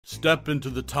Step into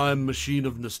the time machine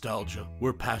of nostalgia,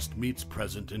 where past meets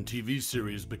present and TV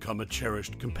series become a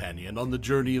cherished companion on the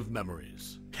journey of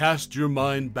memories. Cast your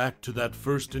mind back to that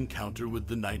first encounter with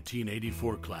the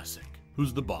 1984 classic,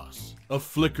 Who's the Boss? A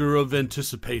flicker of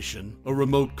anticipation, a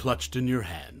remote clutched in your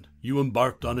hand. You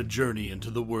embarked on a journey into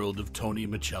the world of Tony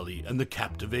Micelli and the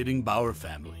captivating Bauer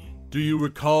family. Do you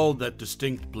recall that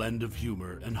distinct blend of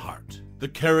humor and heart? The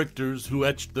characters who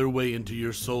etched their way into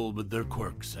your soul with their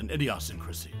quirks and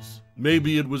idiosyncrasies.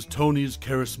 Maybe it was Tony's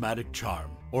charismatic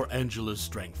charm or Angela's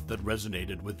strength that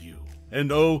resonated with you.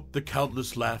 And oh, the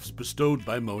countless laughs bestowed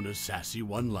by Mona's sassy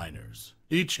one-liners.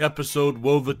 Each episode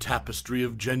wove a tapestry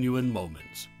of genuine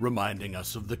moments, reminding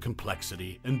us of the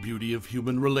complexity and beauty of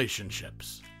human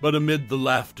relationships. But amid the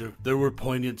laughter, there were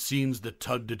poignant scenes that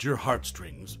tugged at your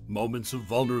heartstrings, moments of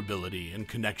vulnerability and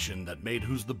connection that made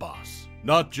Who's the Boss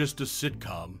not just a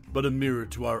sitcom, but a mirror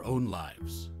to our own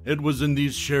lives. It was in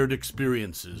these shared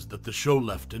experiences that the show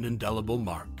left an indelible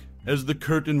mark. As the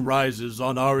curtain rises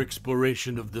on our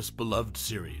exploration of this beloved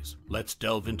series, let's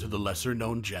delve into the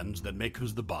lesser-known gems that make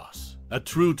Who's the Boss a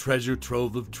true treasure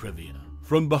trove of trivia.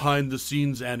 From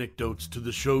behind-the-scenes anecdotes to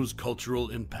the show's cultural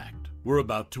impact, we're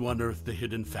about to unearth the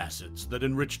hidden facets that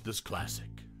enriched this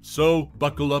classic. So,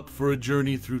 buckle up for a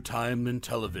journey through time and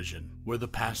television, where the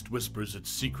past whispers its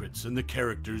secrets and the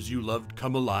characters you loved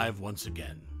come alive once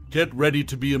again. Get ready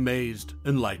to be amazed,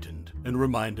 enlightened, and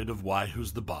reminded of why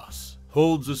Who's the Boss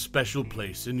holds a special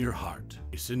place in your heart.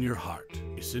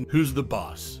 Who's the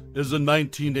Boss is a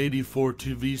 1984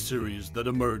 TV series that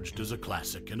emerged as a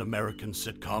classic in American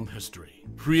sitcom history.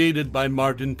 Created by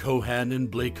Martin Cohan and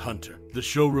Blake Hunter, the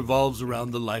show revolves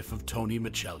around the life of Tony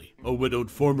Micelli, a widowed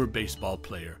former baseball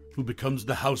player who becomes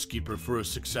the housekeeper for a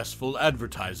successful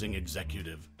advertising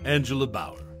executive, Angela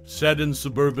Bauer. Set in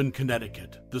suburban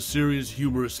Connecticut, the series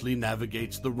humorously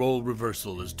navigates the role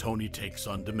reversal as Tony takes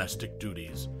on domestic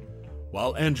duties,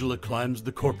 while Angela climbs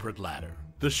the corporate ladder.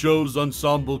 The show's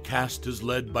ensemble cast is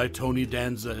led by Tony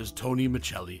Danza as Tony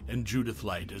Micelli and Judith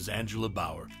Light as Angela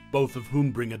Bauer, both of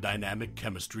whom bring a dynamic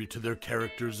chemistry to their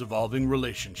characters' evolving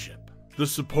relationship. The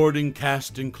supporting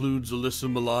cast includes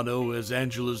Alyssa Milano as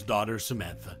Angela's daughter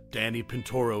Samantha, Danny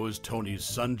Pintauro as Tony's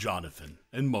son Jonathan,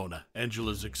 and Mona,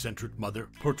 Angela's eccentric mother,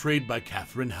 portrayed by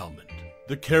Katherine Helmond.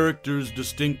 The characters'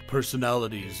 distinct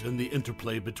personalities and the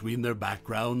interplay between their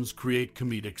backgrounds create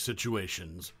comedic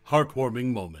situations,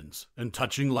 heartwarming moments, and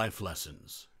touching life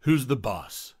lessons. Who's the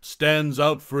Boss stands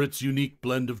out for its unique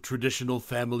blend of traditional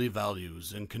family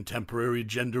values and contemporary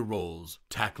gender roles,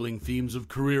 tackling themes of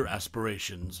career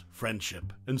aspirations,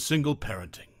 friendship, and single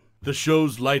parenting. The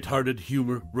show's lighthearted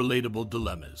humor, relatable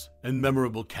dilemmas, and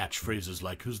memorable catchphrases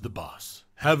like Who's the Boss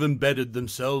have embedded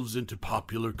themselves into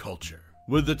popular culture.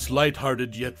 With its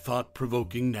lighthearted yet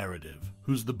thought-provoking narrative,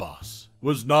 Who's the Boss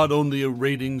was not only a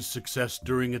ratings success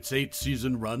during its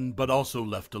 8-season run, but also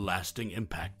left a lasting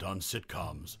impact on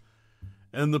sitcoms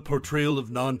and the portrayal of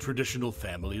non-traditional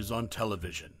families on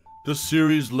television. The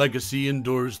series' legacy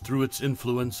endures through its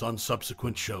influence on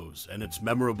subsequent shows and its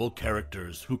memorable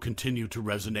characters who continue to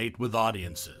resonate with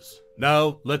audiences.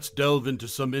 Now, let's delve into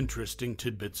some interesting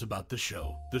tidbits about the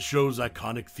show. The show's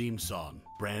iconic theme song,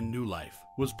 Brand New Life,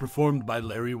 was performed by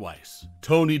Larry Weiss.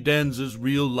 Tony Danza's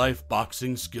real-life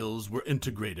boxing skills were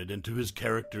integrated into his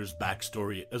character's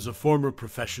backstory as a former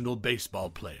professional baseball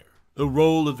player. The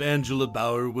role of Angela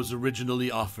Bauer was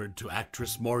originally offered to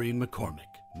actress Maureen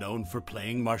McCormick, known for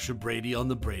playing Marcia Brady on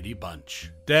The Brady Bunch.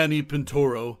 Danny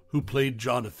Pintauro, who played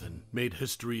Jonathan, made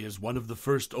history as one of the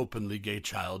first openly gay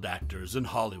child actors in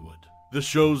Hollywood. The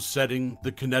show's setting,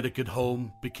 the Connecticut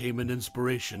home, became an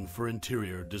inspiration for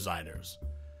interior designers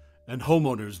and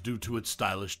homeowners due to its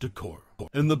stylish decor.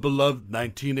 In the beloved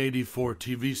 1984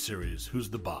 TV series Who's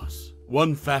the Boss,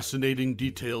 one fascinating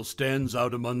detail stands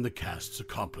out among the cast's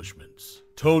accomplishments.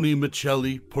 Tony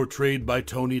Micelli, portrayed by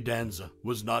Tony Danza,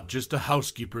 was not just a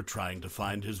housekeeper trying to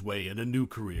find his way in a new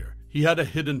career. He had a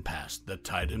hidden past that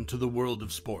tied him to the world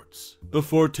of sports.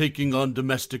 Before taking on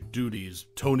domestic duties,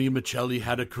 Tony Micelli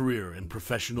had a career in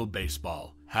professional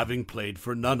baseball, having played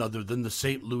for none other than the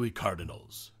St. Louis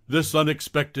Cardinals. This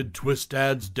unexpected twist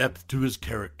adds depth to his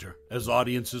character, as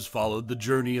audiences followed the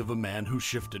journey of a man who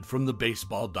shifted from the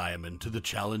baseball diamond to the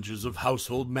challenges of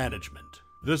household management.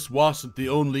 This wasn't the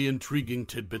only intriguing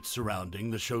tidbit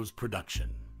surrounding the show's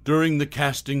production. During the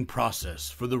casting process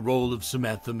for the role of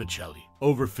Samantha Micelli,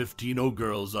 over 15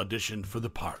 girls auditioned for the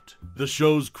part. The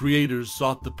show's creators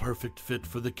sought the perfect fit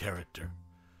for the character,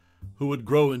 who would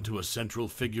grow into a central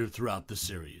figure throughout the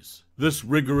series. This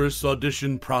rigorous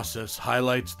audition process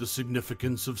highlights the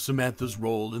significance of Samantha's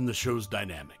role in the show's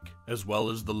dynamic, as well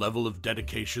as the level of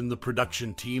dedication the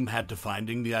production team had to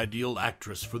finding the ideal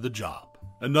actress for the job.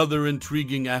 Another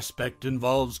intriguing aspect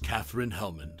involves Katherine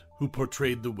Helmond, who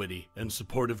portrayed the witty and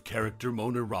supportive character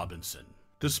Mona Robinson.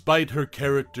 Despite her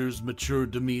character's mature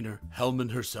demeanor,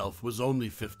 Helmond herself was only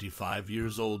 55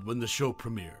 years old when the show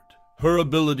premiered. Her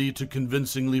ability to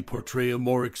convincingly portray a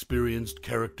more experienced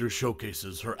character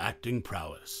showcases her acting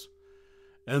prowess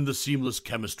and the seamless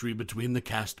chemistry between the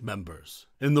cast members.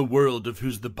 In the world of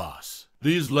Who's the Boss,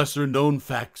 these lesser-known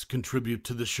facts contribute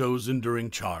to the show's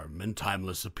enduring charm and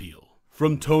timeless appeal.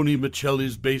 From Tony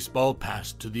Micelli's baseball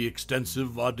past to the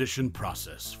extensive audition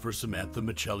process for Samantha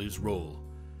Micelli's role,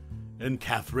 and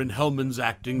Katherine Helmond's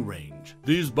acting range,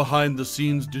 these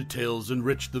behind-the-scenes details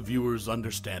enrich the viewer's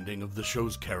understanding of the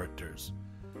show's characters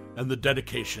and the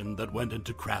dedication that went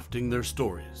into crafting their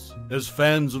stories. As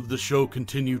fans of the show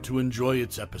continue to enjoy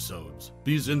its episodes,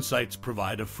 these insights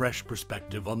provide a fresh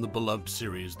perspective on the beloved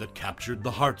series that captured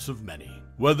the hearts of many.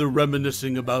 Whether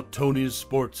reminiscing about Tony's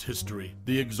sports history,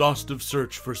 the exhaustive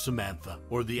search for Samantha,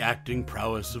 or the acting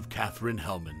prowess of Katherine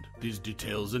Helmond, these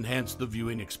details enhance the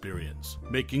viewing experience,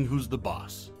 making Who's the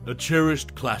Boss a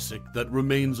cherished classic that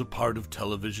remains a part of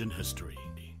television history.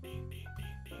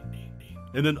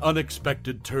 In an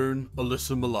unexpected turn,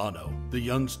 Alyssa Milano, the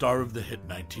young star of the hit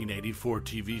 1984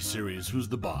 TV series Who's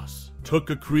the Boss, took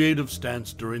a creative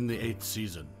stance during the 8th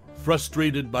season.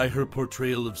 Frustrated by her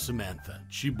portrayal of Samantha,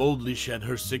 she boldly shed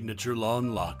her signature long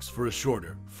locks for a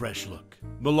shorter, fresh look.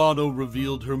 Milano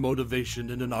revealed her motivation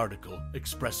in an article,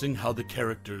 expressing how the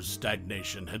character's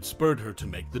stagnation had spurred her to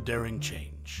make the daring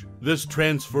change. This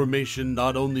transformation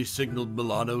not only signaled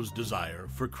Milano's desire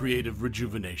for creative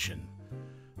rejuvenation,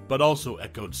 but also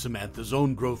echoed Samantha's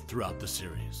own growth throughout the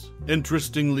series.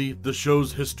 Interestingly, the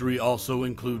show's history also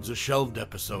includes a shelved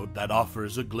episode that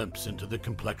offers a glimpse into the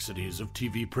complexities of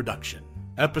TV production.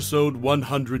 Episode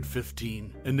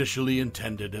 115, initially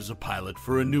intended as a pilot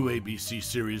for a new ABC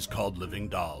series called Living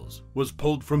Dolls, was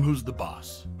pulled from Who's the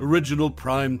Boss' original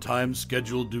prime time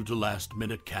schedule due to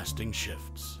last-minute casting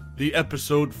shifts. The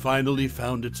episode finally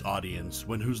found its audience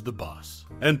when Who's the Boss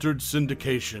entered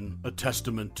syndication, a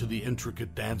testament to the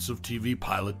intricate dance of TV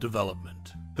pilot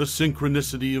development. The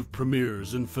synchronicity of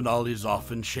premieres and finales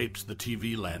often shapes the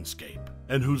TV landscape,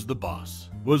 and Who's the Boss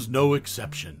was no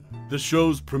exception. The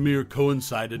show's premiere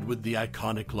coincided with the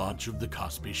iconic launch of The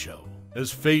Cosby Show.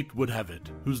 As fate would have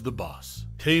it, Who's the Boss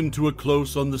came to a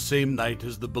close on the same night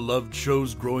as the beloved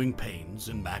show's Growing Pains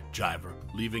and Mac Jiver,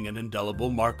 leaving an indelible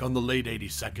mark on the late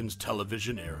 82nds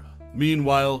television era.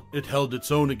 Meanwhile, it held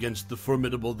its own against the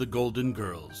formidable The Golden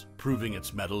Girls, proving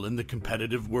its mettle in the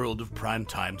competitive world of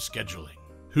primetime scheduling.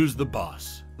 Who's the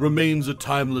Boss remains a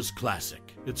timeless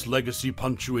classic, its legacy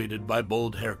punctuated by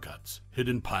bold haircuts,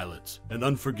 hidden pilots, and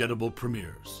unforgettable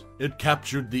premieres. It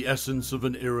captured the essence of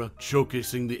an era,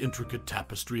 showcasing the intricate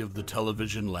tapestry of the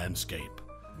television landscape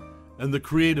and the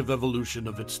creative evolution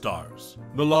of its stars.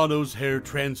 Milano's hair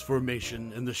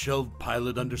transformation and the shelved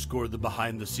pilot underscore the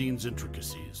behind-the-scenes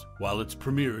intricacies, while its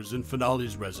premieres and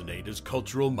finales resonate as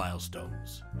cultural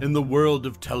milestones. In the world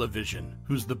of television,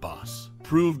 Who's the Boss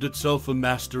proved itself a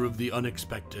master of the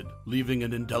unexpected, leaving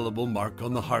an indelible mark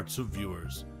on the hearts of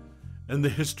viewers and the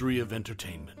history of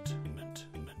entertainment.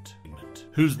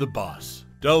 Who's the Boss?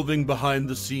 Delving behind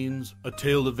the scenes, a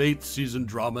tale of 8th season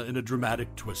drama in a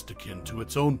dramatic twist akin to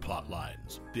its own plot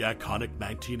lines. The iconic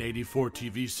 1984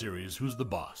 TV series Who's the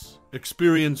Boss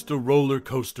experienced a roller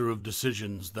coaster of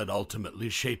decisions that ultimately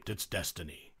shaped its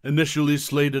destiny. Initially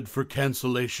slated for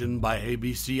cancellation by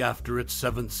ABC after its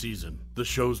 7th season, the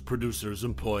show's producers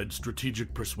employed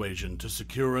strategic persuasion to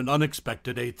secure an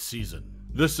unexpected 8th season.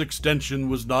 This extension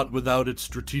was not without its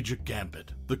strategic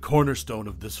gambit. The cornerstone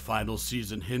of this final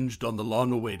season hinged on the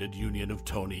long-awaited union of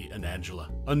Tony and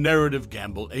Angela, a narrative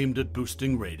gamble aimed at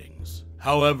boosting ratings.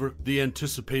 However, the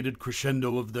anticipated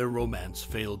crescendo of their romance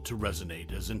failed to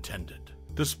resonate as intended.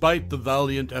 Despite the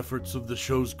valiant efforts of the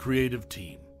show's creative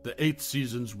team, the 8th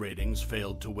season's ratings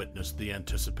failed to witness the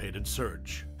anticipated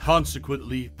surge.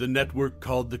 Consequently, the network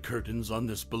called the curtains on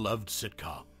this beloved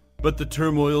sitcom. But the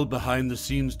turmoil behind the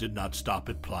scenes did not stop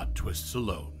at plot twists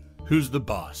alone. Who's the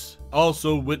Boss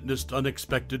also witnessed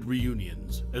unexpected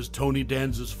reunions, as Tony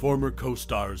Danza's former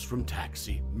co-stars from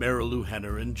Taxi, Marilu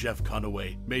Henner and Jeff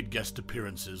Conaway, made guest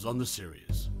appearances on the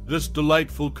series. This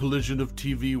delightful collision of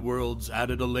TV worlds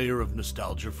added a layer of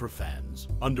nostalgia for fans,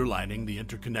 underlining the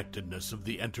interconnectedness of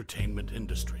the entertainment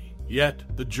industry. Yet,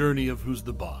 the journey of Who's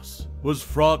the Boss was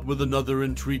fraught with another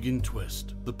intriguing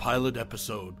twist. The pilot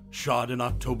episode, shot in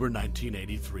October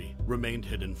 1983, remained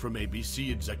hidden from ABC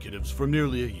executives for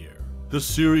nearly a year. The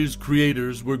series'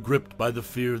 creators were gripped by the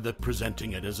fear that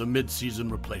presenting it as a mid-season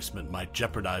replacement might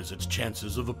jeopardize its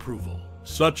chances of approval.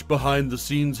 Such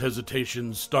behind-the-scenes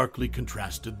hesitations starkly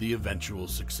contrasted the eventual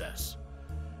success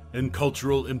and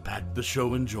cultural impact the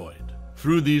show enjoyed.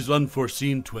 Through these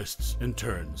unforeseen twists and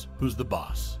turns, Who's the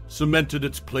Boss cemented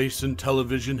its place in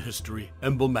television history,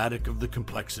 emblematic of the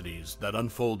complexities that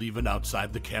unfold even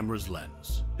outside the camera's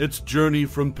lens. Its journey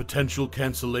from potential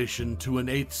cancellation to an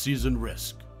 8th-season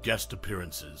risk, guest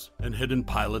appearances, and hidden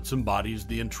pilots embodies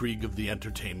the intrigue of the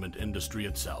entertainment industry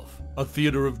itself, a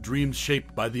theater of dreams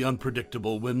shaped by the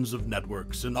unpredictable whims of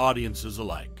networks and audiences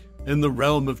alike. In the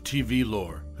realm of TV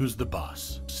lore, Who's the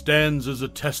Boss stands as a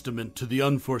testament to the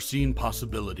unforeseen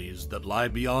possibilities that lie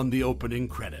beyond the opening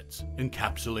credits,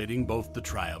 encapsulating both the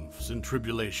triumphs and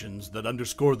tribulations that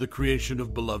underscore the creation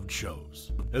of beloved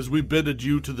shows. As we bid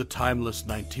adieu to the timeless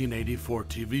 1984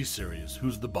 TV series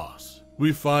Who's the Boss,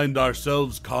 we find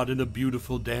ourselves caught in a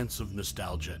beautiful dance of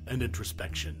nostalgia and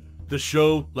introspection. The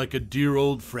show, like a dear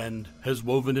old friend, has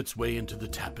woven its way into the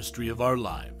tapestry of our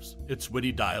lives, its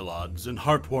witty dialogues and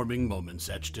heartwarming moments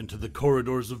etched into the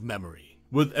corridors of memory.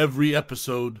 With every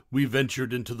episode, we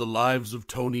ventured into the lives of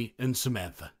Tony and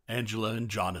Samantha, Angela and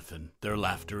Jonathan, their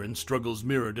laughter and struggles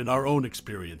mirrored in our own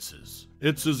experiences.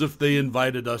 It's as if they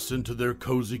invited us into their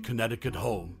cozy Connecticut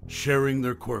home, sharing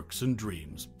their quirks and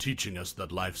dreams, teaching us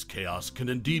that life's chaos can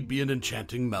indeed be an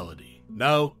enchanting melody.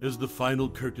 Now, as the final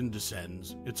curtain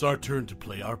descends, it's our turn to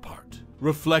play our part.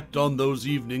 Reflect on those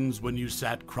evenings when you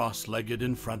sat cross-legged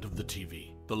in front of the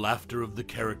TV, the laughter of the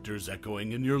characters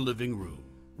echoing in your living room.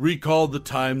 Recall the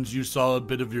times you saw a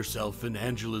bit of yourself in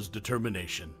Angela's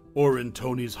determination, or in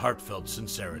Tony's heartfelt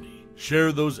sincerity.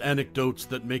 Share those anecdotes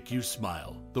that make you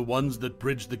smile, the ones that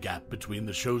bridge the gap between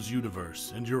the show's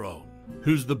universe and your own.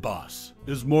 Who's the Boss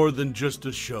is more than just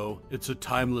a show, it's a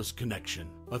timeless connection,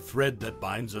 a thread that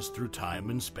binds us through time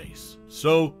and space.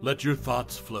 So, let your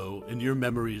thoughts flow and your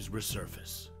memories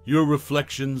resurface. Your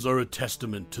reflections are a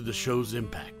testament to the show's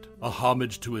impact, a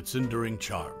homage to its enduring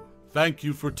charm. Thank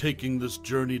you for taking this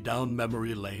journey down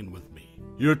memory lane with me.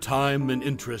 Your time and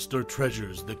interest are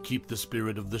treasures that keep the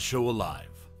spirit of the show alive.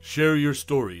 Share your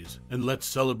stories, and let's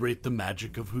celebrate the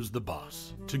magic of Who's the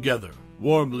Boss. Together,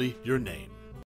 warmly, your name.